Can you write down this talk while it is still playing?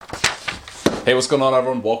Hey, what's going on,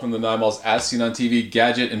 everyone? Welcome to Ninemall's As Seen on TV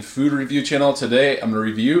gadget and food review channel. Today, I'm going to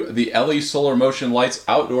review the LE Solar Motion Lights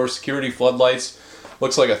Outdoor Security Floodlights.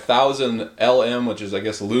 Looks like 1000 LM, which is, I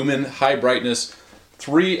guess, lumen, high brightness,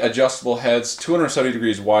 3 adjustable heads, 270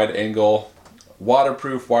 degrees wide angle,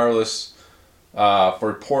 waterproof, wireless,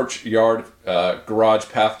 for porch, yard, garage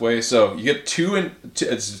pathway. So you get it's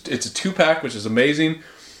a 2-pack, which is amazing.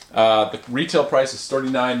 The retail price is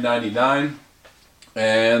 $39.99.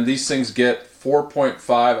 And these things get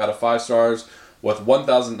 4.5 out of 5 stars with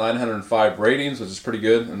 1,905 ratings, which is pretty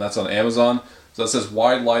good, and that's on Amazon. So it says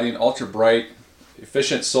wide lighting, ultra bright,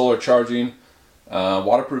 efficient solar charging,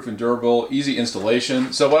 waterproof and durable, easy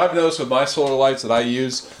installation. So what I've noticed with my solar lights that I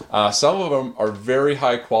use, some of them are very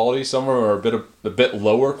high quality, some of them are a bit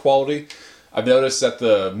lower quality. I've noticed that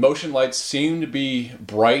the motion lights seem to be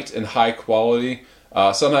bright and high quality.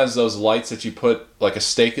 Sometimes those lights that you put like a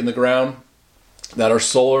stake in the ground that are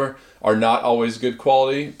solar are not always good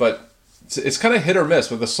quality, but it's kind of hit or miss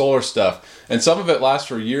with the solar stuff. And some of it lasts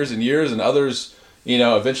for years and years, and others,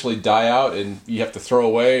 eventually die out and you have to throw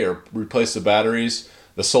away or replace the batteries.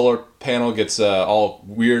 The solar panel gets all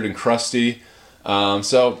weird and crusty.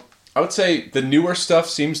 So I would say the newer stuff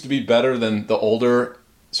seems to be better than the older,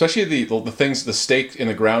 especially the things, the stake in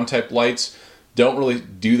the ground type lights don't really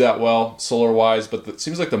do that well solar wise, but it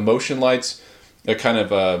seems like the motion lights that kind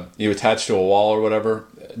of you attach to a wall or whatever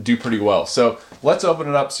do pretty well. So let's open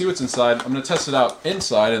it up, see what's inside. I'm going to test it out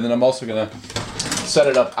inside, and then I'm also going to set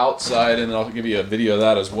it up outside, and then I'll give you a video of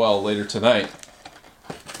that as well later tonight.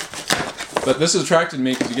 But this attracted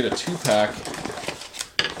me because you get a 2-pack,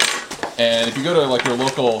 and if you go to like your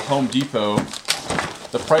local Home Depot,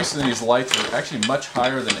 the price of these lights are actually much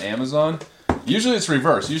higher than Amazon. Usually it's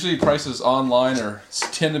reverse. Usually prices online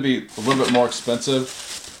tend to be a little bit more expensive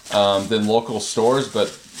than local stores,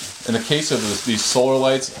 but in the case of these solar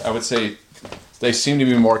lights, I would say they seem to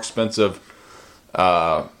be more expensive,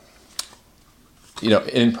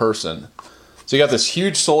 in person. So you got this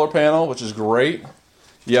huge solar panel, which is great.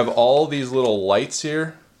 You have all these little lights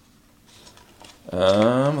here.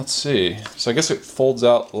 Let's see. So I guess it folds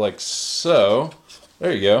out like so.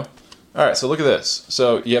 There you go. All right, so look at this.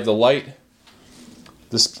 So you have the light.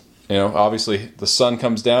 This, obviously the sun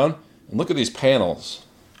comes down, and look at these panels.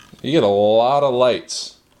 You get a lot of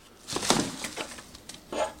lights.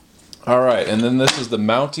 All right, and then this is the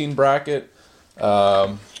mounting bracket.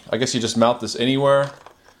 I guess you just mount this anywhere.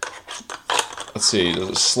 Let's see, does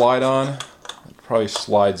it slide on? It probably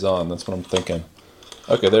slides on, that's what I'm thinking.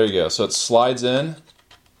 Okay, there you go. So it slides in.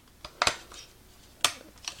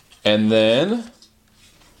 And then,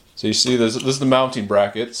 so you see this is the mounting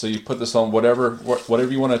bracket. So you put this on whatever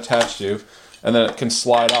you want to attach to, and then it can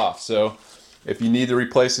slide off. So if you need to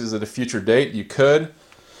replace these at a future date, you could.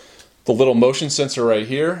 The little motion sensor right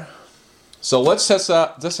here. So let's test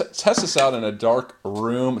this out in a dark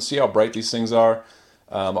room, see how bright these things are.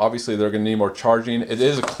 Obviously they're going to need more charging. It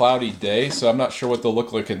is a cloudy day, so I'm not sure what they'll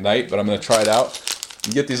look like at night, but I'm going to try it out.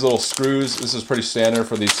 You get these little screws. This is pretty standard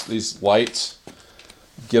for these lights.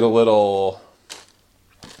 Get a little,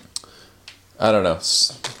 I don't know,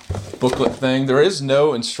 booklet thing. There is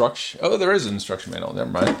no instruction. Oh, there is an instruction manual. Never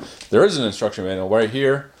mind. There is an instruction manual right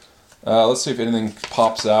here. Let's see if anything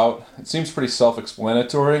pops out. It seems pretty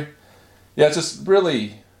self-explanatory. Yeah, it's just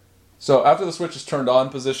really... So after the switch is turned on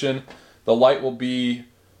position, the light will be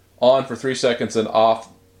on for 3 seconds and off.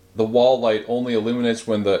 The wall light only illuminates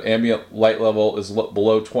when the ambient light level is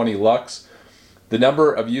below 20 lux. The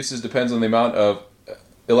number of uses depends on the amount of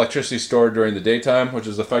electricity stored during the daytime, which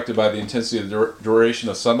is affected by the intensity of the duration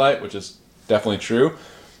of sunlight, which is definitely true,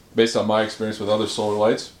 based on my experience with other solar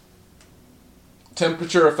lights.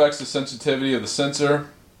 Temperature affects the sensitivity of the sensor.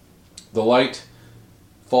 If the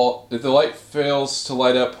light fails to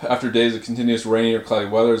light up after days of continuous rainy or cloudy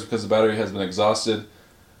weather, it's because the battery has been exhausted.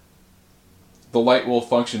 The light will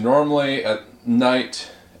function normally at night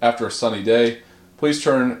after a sunny day. Please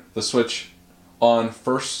turn the switch on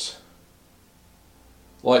first.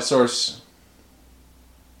 Light source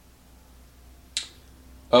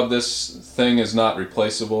of this thing is not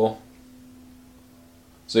replaceable.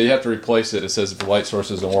 So you have to replace it. It says if the light source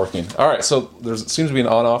isn't working. Alright, so there seems to be an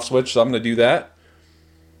on-off switch, so I'm going to do that.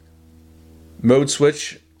 Mode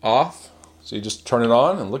switch off. So you just turn it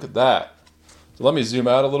on, and look at that. So let me zoom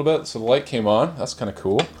out a little bit. So the light came on. That's kind of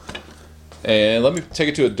cool. And let me take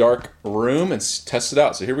it to a dark room and test it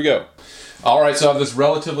out. So here we go. Alright, so I have this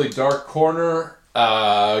relatively dark corner.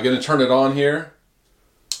 I'm going to turn it on here.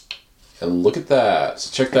 And look at that. So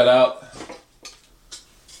check that out.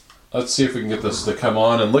 Let's see if we can get this to come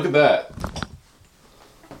on, and look at that.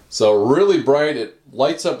 So really bright. It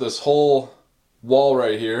lights up this whole wall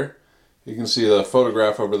right here. You can see the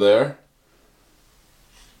photograph over there.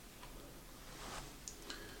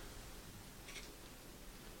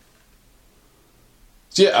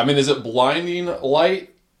 So yeah, I mean, is it blinding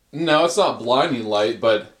light? No, it's not blinding light,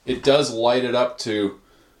 but it does light it up to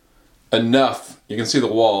enough. You can see the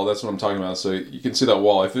wall, that's what I'm talking about. So you can see that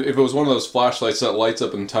wall. If it was one of those flashlights that lights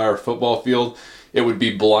up an entire football field, it would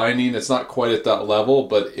be blinding. It's not quite at that level,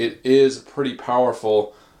 but it is pretty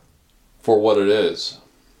powerful for what it is,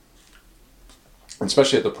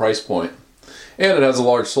 especially at the price point. And it has a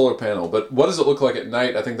large solar panel. But what does it look like at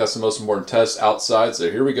night? I think that's the most important test outside.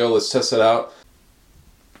 So here we go. Let's test it out.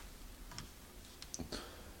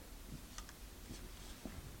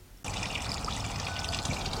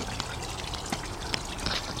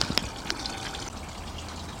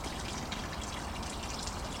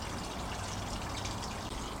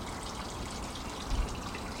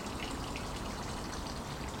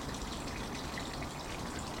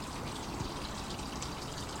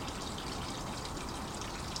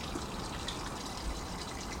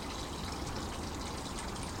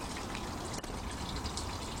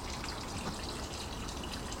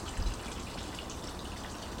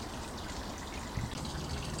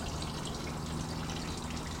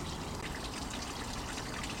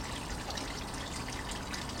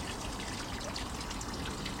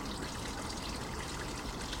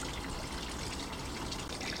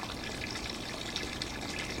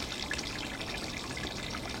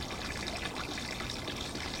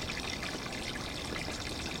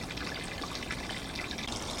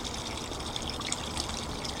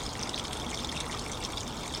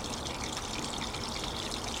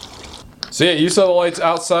 So yeah, you saw the lights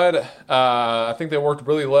outside. I think they worked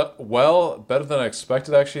really well, better than I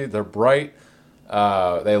expected actually. They're bright,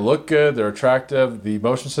 they look good, they're attractive, the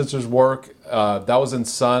motion sensors work. That was in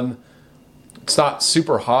sun. It's not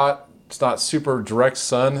super hot, it's not super direct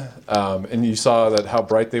sun, and you saw that how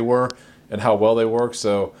bright they were and how well they work.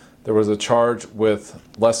 So there was a charge with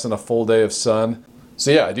less than a full day of sun. So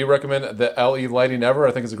yeah, I do recommend the LE Lighting Ever.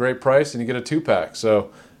 I think it's a great price, and you get a 2-pack.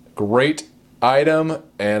 So great item,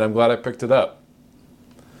 and I'm glad I picked it up.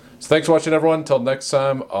 So thanks for watching, everyone. Until next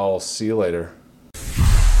time, I'll see you later.